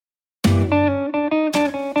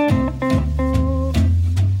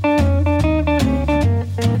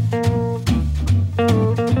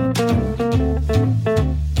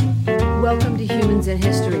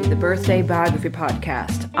Birthday Biography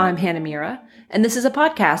Podcast. I'm Hannah Mira, and this is a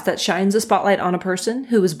podcast that shines a spotlight on a person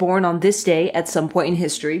who was born on this day at some point in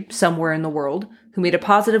history, somewhere in the world, who made a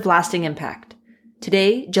positive, lasting impact.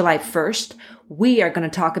 Today, July 1st, we are going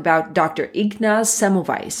to talk about Dr. Ignaz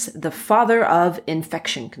Semmelweis, the father of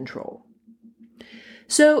infection control.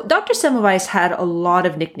 So, Dr. Semmelweis had a lot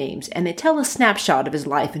of nicknames, and they tell a snapshot of his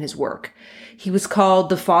life and his work. He was called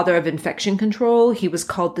the father of infection control. He was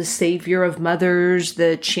called the savior of mothers,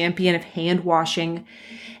 the champion of hand washing.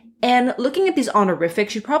 And looking at these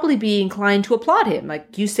honorifics, you'd probably be inclined to applaud him.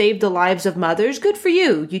 Like, you saved the lives of mothers, good for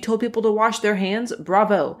you. You told people to wash their hands,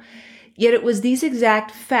 bravo. Yet it was these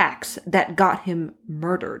exact facts that got him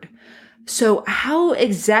murdered. So how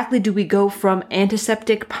exactly do we go from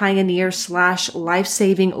antiseptic pioneer /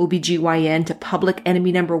 life-saving OBGYN to public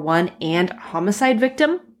enemy number one and homicide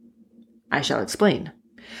victim? I shall explain.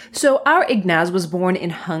 So our Ignaz was born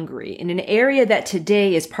in Hungary, in an area that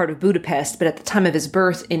today is part of Budapest, but at the time of his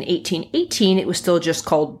birth in 1818, it was still just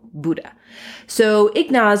called Buda. So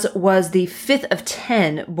Ignaz was the fifth of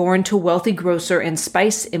 10 born to wealthy grocer and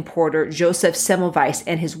spice importer Joseph Semmelweis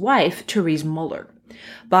and his wife, Therese Muller.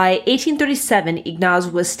 By 1837, Ignaz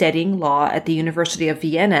was studying law at the University of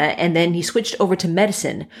Vienna, and then he switched over to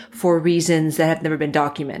medicine for reasons that have never been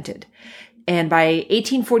documented. And by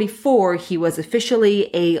 1844, he was officially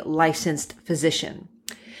a licensed physician.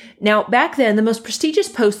 Now, back then, the most prestigious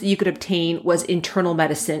post that you could obtain was internal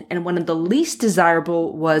medicine, and one of the least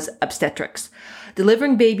desirable was obstetrics.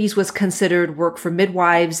 Delivering babies was considered work for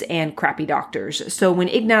midwives and crappy doctors. So when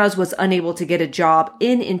Ignaz was unable to get a job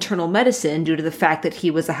in internal medicine due to the fact that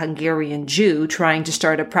he was a Hungarian Jew trying to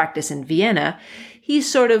start a practice in Vienna, he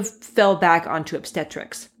sort of fell back onto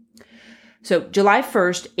obstetrics. So July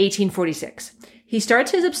 1st, 1846. He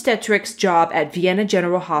starts his obstetrics job at Vienna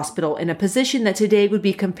General Hospital in a position that today would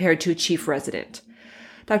be compared to a chief resident.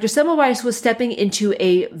 Dr. Semmelweis was stepping into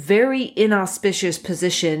a very inauspicious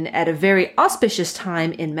position at a very auspicious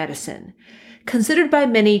time in medicine. Considered by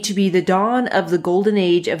many to be the dawn of the golden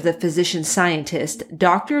age of the physician-scientist,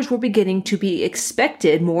 doctors were beginning to be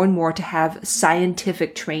expected more and more to have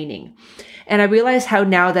scientific training. And I realize how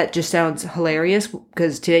now that just sounds hilarious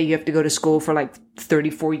because today you have to go to school for like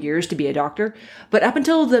 34 years to be a doctor. But up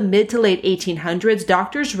until the mid to late 1800s,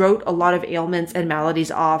 doctors wrote a lot of ailments and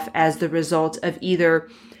maladies off as the result of either,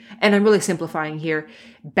 and I'm really simplifying here,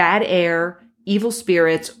 bad air, evil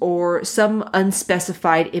spirits, or some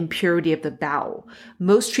unspecified impurity of the bowel.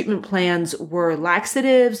 Most treatment plans were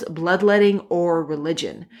laxatives, bloodletting, or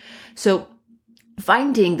religion. So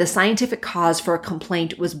finding the scientific cause for a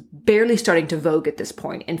complaint was barely starting to vogue at this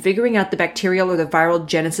point, and figuring out the bacterial or the viral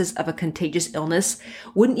genesis of a contagious illness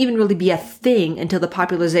wouldn't even really be a thing until the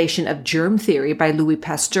popularization of germ theory by Louis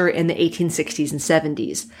Pasteur in the 1860s and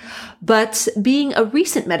 70s. But being a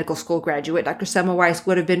recent medical school graduate, Dr. Semmelweis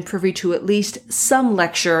would have been privy to at least some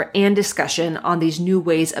lecture and discussion on these new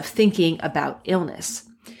ways of thinking about illness.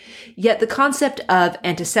 Yet the concept of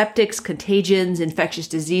antiseptics, contagions, infectious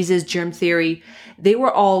diseases, germ theory, they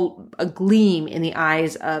were all a gleam in the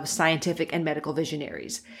eyes of scientific and medical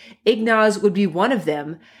visionaries. Ignaz would be one of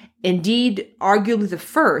them, indeed arguably the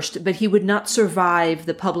first, but he would not survive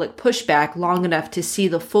the public pushback long enough to see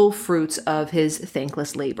the full fruits of his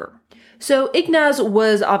thankless labor. So Ignaz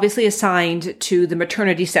was obviously assigned to the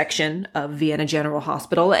maternity section of Vienna General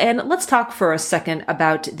Hospital, and let's talk for a second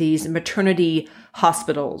about these maternity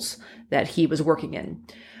hospitals that he was working in.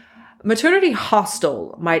 Maternity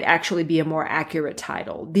hostel might actually be a more accurate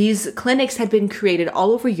title. These clinics had been created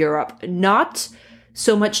all over Europe, not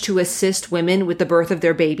so much to assist women with the birth of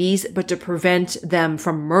their babies, but to prevent them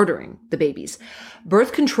from murdering the babies.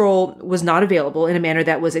 Birth control was not available in a manner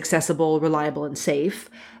that was accessible, reliable, and safe.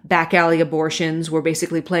 Back alley abortions were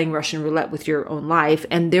basically playing Russian roulette with your own life,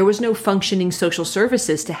 and there was no functioning social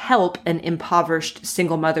services to help an impoverished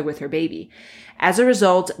single mother with her baby. As a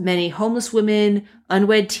result, many homeless women,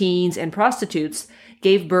 unwed teens, and prostitutes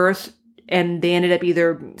gave birth, and they ended up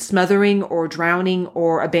either smothering or drowning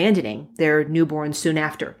or abandoning their newborns soon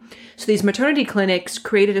after. So these maternity clinics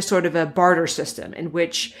created a sort of a barter system in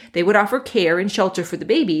which they would offer care and shelter for the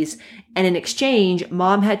babies, and in exchange,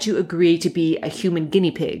 mom had to agree to be a human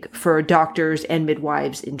guinea pig for doctors and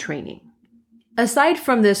midwives in training. Aside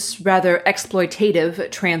from this rather exploitative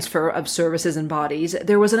transfer of services and bodies,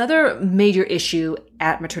 there was another major issue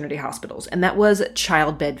at maternity hospitals, and that was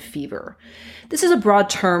childbed fever. This is a broad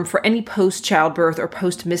term for any post-childbirth or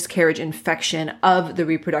post-miscarriage infection of the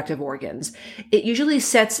reproductive organs. It usually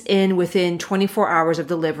sets in within 24 hours of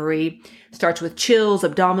delivery, starts with chills,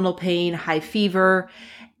 abdominal pain, high fever,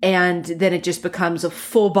 and then it just becomes a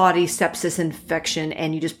full-body sepsis infection,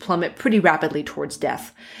 and you just plummet pretty rapidly towards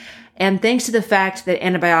death. And thanks to the fact that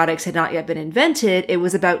antibiotics had not yet been invented, it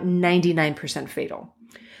was about 99% fatal.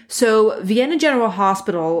 So Vienna General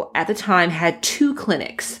Hospital at the time had 2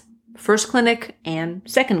 clinics, first clinic and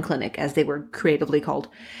second clinic, as they were creatively called,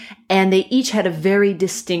 and they each had a very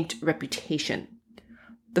distinct reputation.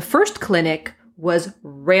 The first clinic was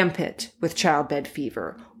rampant with childbed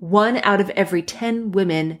fever. 1 out of every 10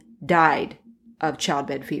 women died of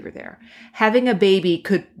childbed fever there. Having a baby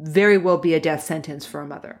could very well be a death sentence for a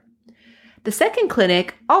mother. The second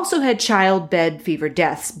clinic also had childbed fever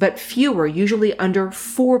deaths, but fewer, usually under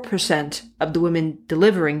 4% of the women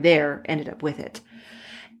delivering there ended up with it.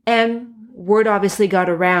 And word obviously got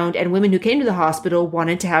around, and women who came to the hospital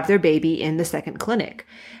wanted to have their baby in the second clinic.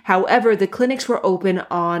 However, the clinics were open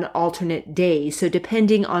on alternate days, so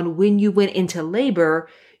depending on when you went into labor,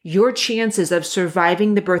 your chances of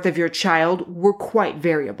surviving the birth of your child were quite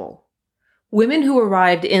variable. Women who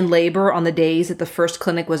arrived in labor on the days that the first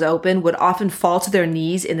clinic was open would often fall to their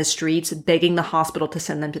knees in the streets, begging the hospital to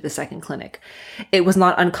send them to the second clinic. It was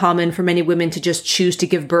not uncommon for many women to just choose to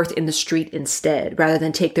give birth in the street instead, rather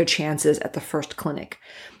than take their chances at the first clinic.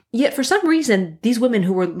 Yet for some reason, these women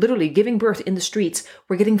who were literally giving birth in the streets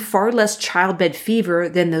were getting far less childbed fever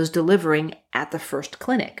than those delivering at the first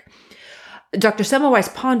clinic. Dr.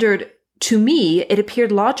 Semmelweis pondered, "To me, it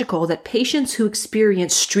appeared logical that patients who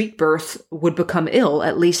experienced street birth would become ill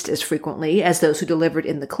at least as frequently as those who delivered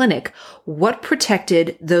in the clinic. What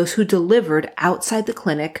protected those who delivered outside the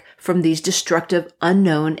clinic from these destructive,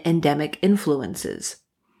 unknown endemic influences?"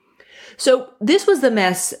 So this was the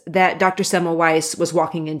mess that Dr. Semmelweis was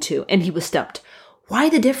walking into, and he was stumped. Why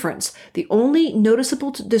the difference? The only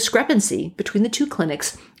noticeable discrepancy between the 2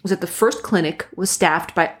 clinics was that the first clinic was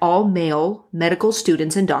staffed by all male medical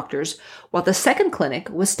students and doctors, while the second clinic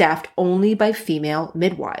was staffed only by female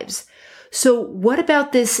midwives. So what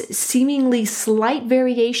about this seemingly slight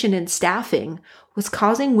variation in staffing was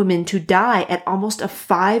causing women to die at almost a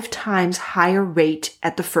 5 times higher rate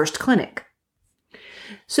at the first clinic?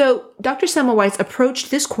 So Dr. Semmelweis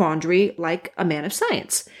approached this quandary like a man of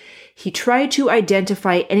science. He tried to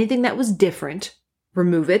identify anything that was different,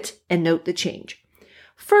 remove it, and note the change.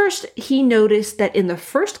 First, he noticed that in the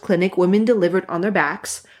first clinic, women delivered on their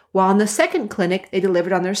backs, while in the second clinic, they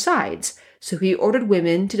delivered on their sides. So he ordered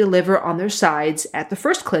women to deliver on their sides at the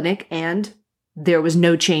first clinic, and there was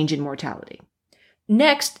no change in mortality.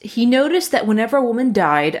 Next, he noticed that whenever a woman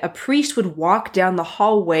died, a priest would walk down the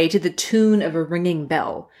hallway to the tune of a ringing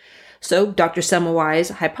bell. So Dr.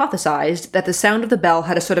 Semmelweis hypothesized that the sound of the bell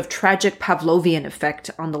had a sort of tragic Pavlovian effect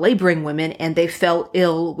on the laboring women, and they fell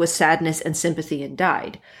ill with sadness and sympathy and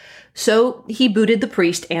died. So he booted the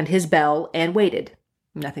priest and his bell and waited.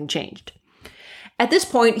 Nothing changed. At this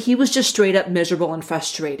point, he was just straight up miserable and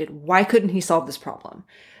frustrated. Why couldn't he solve this problem?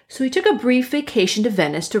 So he took a brief vacation to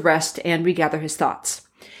Venice to rest and regather his thoughts.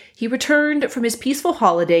 He returned from his peaceful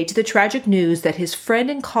holiday to the tragic news that his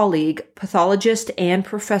friend and colleague, pathologist and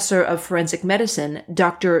professor of forensic medicine,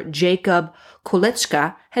 Dr. Jacob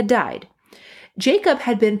Kolletschka, had died. Jacob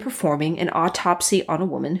had been performing an autopsy on a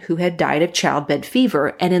woman who had died of childbed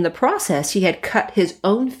fever, and in the process, he had cut his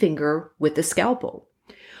own finger with a scalpel.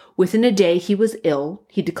 Within a day, he was ill,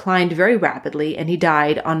 he declined very rapidly, and he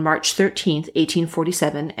died on March 13th,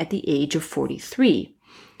 1847, at the age of 43.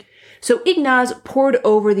 So Ignaz pored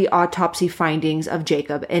over the autopsy findings of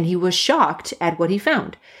Jacob, and he was shocked at what he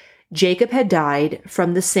found. Jacob had died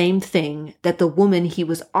from the same thing that the woman he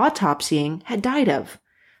was autopsying had died of.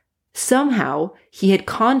 Somehow, he had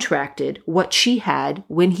contracted what she had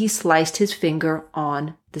when he sliced his finger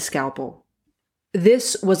on the scalpel.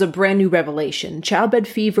 This was a brand new revelation. Childbed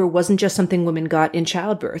fever wasn't just something women got in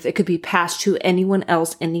childbirth. It could be passed to anyone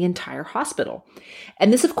else in the entire hospital.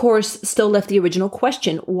 And this, of course, still left the original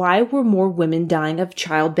question, why were more women dying of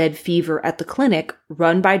childbed fever at the clinic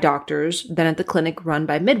run by doctors than at the clinic run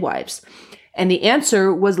by midwives? And the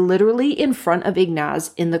answer was literally in front of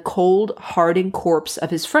Ignaz in the cold, hardened corpse of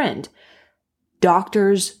his friend.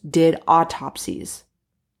 Doctors did autopsies.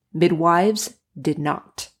 Midwives did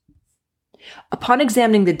not. Upon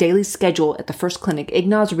examining the daily schedule at the first clinic,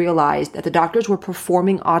 Ignaz realized that the doctors were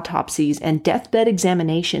performing autopsies and deathbed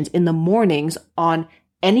examinations in the mornings on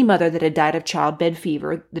any mother that had died of childbed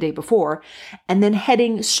fever the day before, and then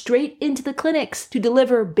heading straight into the clinics to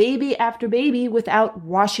deliver baby after baby without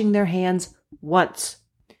washing their hands once.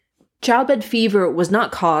 Childbed fever was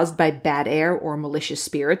not caused by bad air or malicious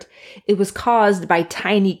spirit. It was caused by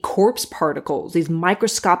tiny corpse particles, these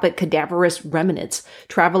microscopic cadaverous remnants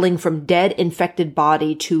traveling from dead infected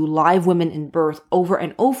body to live women in birth over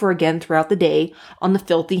and over again throughout the day on the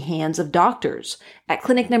filthy hands of doctors. At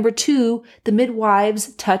clinic number 2, the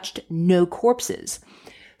midwives touched no corpses.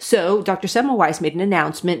 So Dr. Semmelweis made an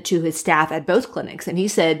announcement to his staff at both clinics, and he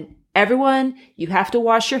said, "Everyone, you have to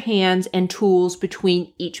wash your hands and tools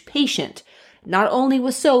between each patient, not only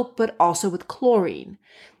with soap, but also with chlorine."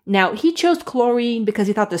 Now, he chose chlorine because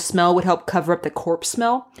he thought the smell would help cover up the corpse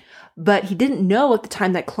smell, but he didn't know at the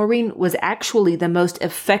time that chlorine was actually the most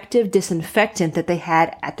effective disinfectant that they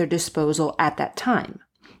had at their disposal at that time.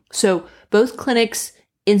 So both clinics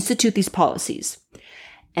institute these policies,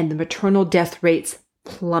 and the maternal death rates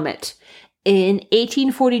plummet. In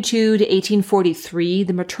 1842 to 1843,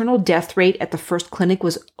 the maternal death rate at the first clinic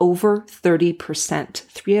was over 30%.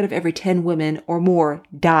 3 out of every 10 women or more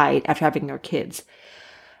died after having their kids.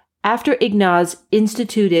 After Ignaz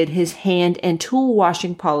instituted his hand and tool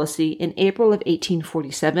washing policy in April of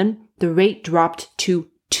 1847, the rate dropped to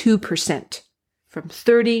 2%, from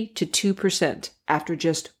 30 to 2% after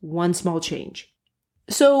just one small change.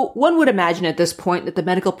 So one would imagine at this point that the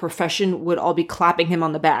medical profession would all be clapping him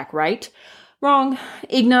on the back, right? Wrong.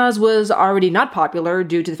 Ignaz was already not popular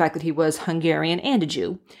due to the fact that he was Hungarian and a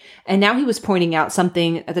Jew. And now he was pointing out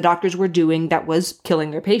something that the doctors were doing that was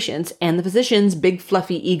killing their patients, and the physicians' big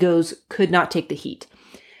fluffy egos could not take the heat.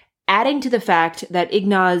 Adding to the fact that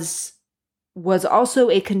Ignaz was also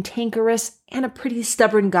a cantankerous and a pretty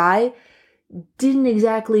stubborn guy didn't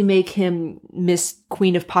exactly make him Miss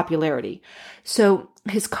Queen of Popularity. So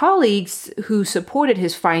his colleagues who supported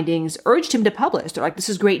his findings urged him to publish. They're like, "This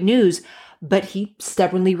is great news," but he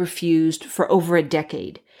stubbornly refused for over a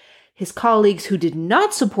decade. His colleagues who did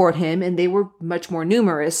not support him, and they were much more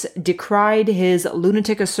numerous, decried his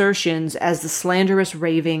lunatic assertions as the slanderous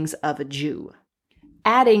ravings of a Jew.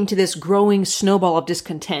 Adding to this growing snowball of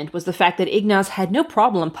discontent was the fact that Ignaz had no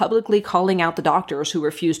problem publicly calling out the doctors who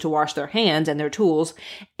refused to wash their hands and their tools,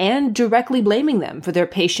 and directly blaming them for their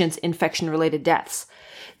patients' infection-related deaths.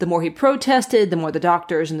 The more he protested, the more the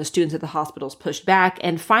doctors and the students at the hospitals pushed back,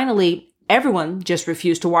 and finally, everyone just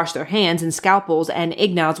refused to wash their hands and scalpels, and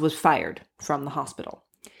Ignaz was fired from the hospital.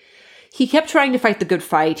 He kept trying to fight the good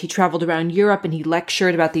fight. He traveled around Europe and he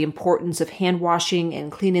lectured about the importance of hand washing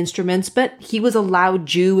and clean instruments, but he was a loud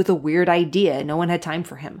Jew with a weird idea. No one had time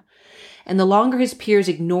for him. And the longer his peers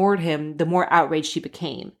ignored him, the more outraged he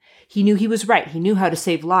became. He knew he was right. He knew how to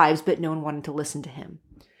save lives, but no one wanted to listen to him.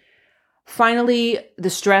 Finally, the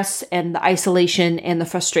stress and the isolation and the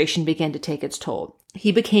frustration began to take its toll.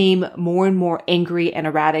 He became more and more angry and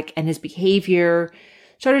erratic, and his behavior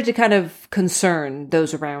started to kind of concern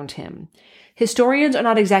those around him. Historians are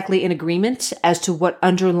not exactly in agreement as to what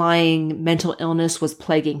underlying mental illness was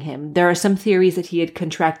plaguing him. There are some theories that he had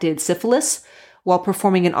contracted syphilis while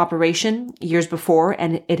performing an operation years before,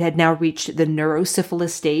 and it had now reached the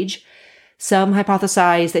neurosyphilis stage. Some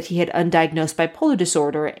hypothesize that he had undiagnosed bipolar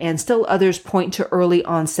disorder, and still others point to early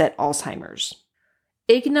onset Alzheimer's.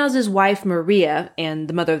 Ignaz's wife, Maria, and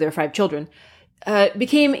the mother of their 5 children,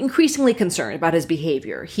 became increasingly concerned about his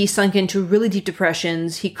behavior. He sunk into really deep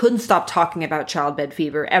depressions. He couldn't stop talking about childbed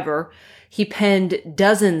fever ever. He penned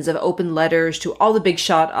dozens of open letters to all the big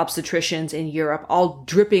shot obstetricians in Europe, all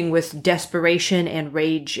dripping with desperation and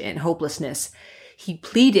rage and hopelessness. He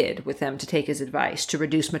pleaded with them to take his advice to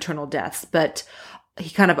reduce maternal deaths, but he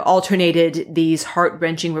kind of alternated these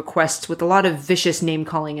heart-wrenching requests with a lot of vicious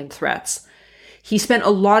name-calling and threats. He spent a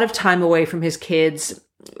lot of time away from his kids.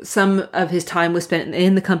 Some of his time was spent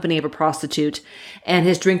in the company of a prostitute, and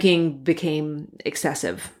his drinking became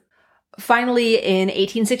excessive. Finally, in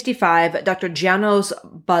 1865, Dr. János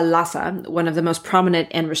Balassa, one of the most prominent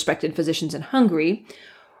and respected physicians in Hungary,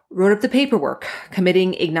 wrote up the paperwork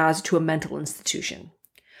committing Ignaz to a mental institution.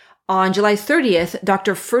 On July 30th,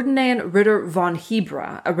 Dr. Ferdinand Ritter von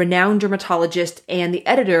Hebra, a renowned dermatologist and the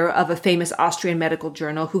editor of a famous Austrian medical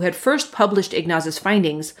journal who had first published Ignaz's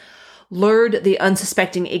findings, lured the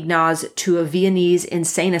unsuspecting Ignaz to a Viennese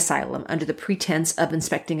insane asylum under the pretense of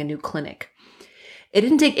inspecting a new clinic. It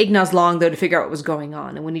didn't take Ignaz long, though, to figure out what was going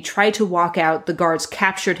on, and when he tried to walk out, the guards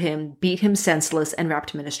captured him, beat him senseless, and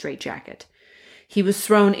wrapped him in a straitjacket. He was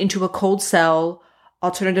thrown into a cold cell,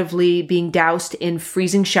 alternatively being doused in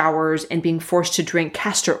freezing showers and being forced to drink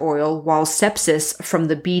castor oil while sepsis from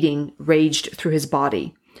the beating raged through his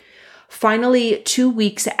body. Finally, 2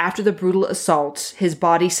 weeks after the brutal assault, his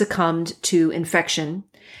body succumbed to infection,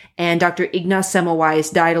 and Dr. Ignaz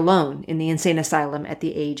Semmelweis died alone in the insane asylum at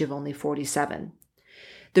the age of only 47.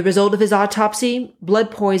 The result of his autopsy,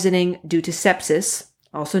 blood poisoning due to sepsis,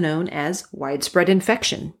 also known as widespread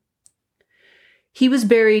infection. He was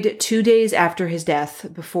buried 2 days after his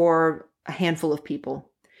death before a handful of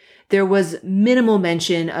people. There was minimal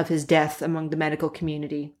mention of his death among the medical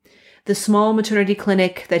community. The small maternity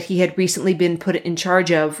clinic that he had recently been put in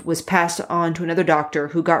charge of was passed on to another doctor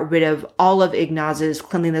who got rid of all of Ignaz's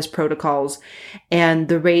cleanliness protocols, and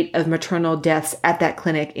the rate of maternal deaths at that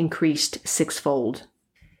clinic increased sixfold.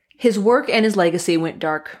 His work and his legacy went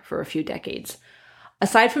dark for a few decades.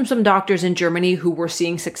 Aside from some doctors in Germany who were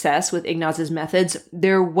seeing success with Ignaz's methods,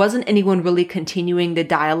 there wasn't anyone really continuing the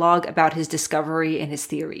dialogue about his discovery and his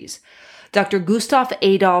theories. Dr. Gustav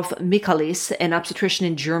Adolf Michaelis, an obstetrician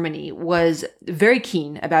in Germany, was very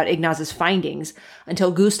keen about Ignaz's findings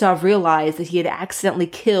until Gustav realized that he had accidentally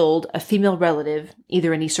killed a female relative,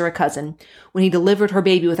 either a niece or a cousin, when he delivered her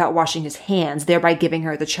baby without washing his hands, thereby giving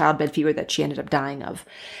her the childbed fever that she ended up dying of.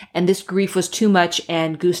 And this grief was too much,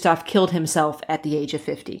 and Gustav killed himself at the age of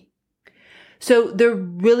 50. So there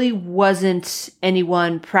really wasn't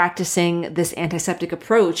anyone practicing this antiseptic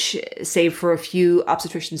approach, save for a few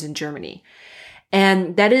obstetricians in Germany.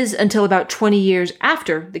 And that is until about 20 years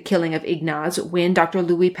after the killing of Ignaz, when Dr.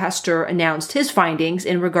 Louis Pasteur announced his findings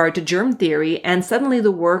in regard to germ theory, and suddenly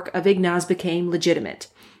the work of Ignaz became legitimate.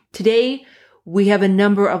 Today, we have a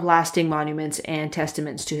number of lasting monuments and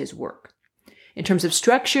testaments to his work. In terms of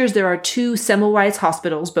structures, there are 2 Semmelweis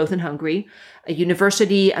hospitals, both in Hungary, a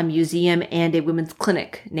university, a museum, and a women's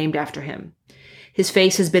clinic named after him. His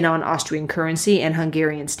face has been on Austrian currency and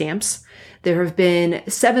Hungarian stamps. There have been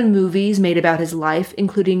 7 movies made about his life,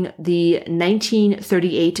 including the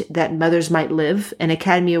 1938 That Mothers Might Live, an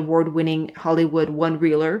Academy Award-winning Hollywood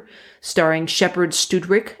one-reeler, starring Shepard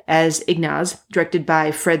Studrick as Ignaz, directed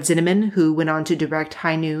by Fred Zinnemann, who went on to direct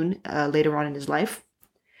High Noon later on in his life.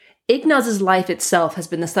 Ignaz's life itself has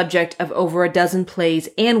been the subject of over a dozen plays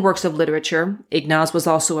and works of literature. Ignaz was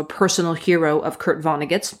also a personal hero of Kurt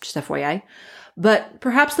Vonnegut's, just FYI. But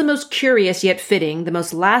perhaps the most curious yet fitting, the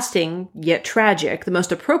most lasting yet tragic, the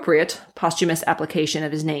most appropriate posthumous application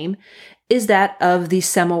of his name is that of the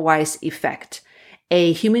Semmelweis effect,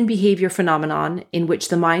 a human behavior phenomenon in which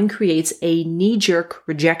the mind creates a knee-jerk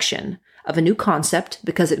rejection of a new concept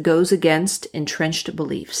because it goes against entrenched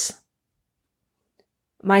beliefs.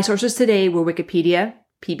 My sources today were Wikipedia,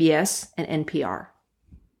 PBS, and NPR.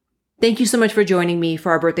 Thank you so much for joining me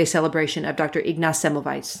for our birthday celebration of Dr. Ignaz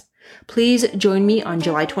Semmelweis. Please join me on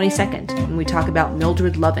July 22nd when we talk about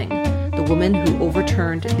Mildred Loving, the woman who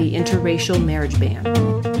overturned the interracial marriage ban.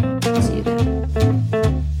 See you then.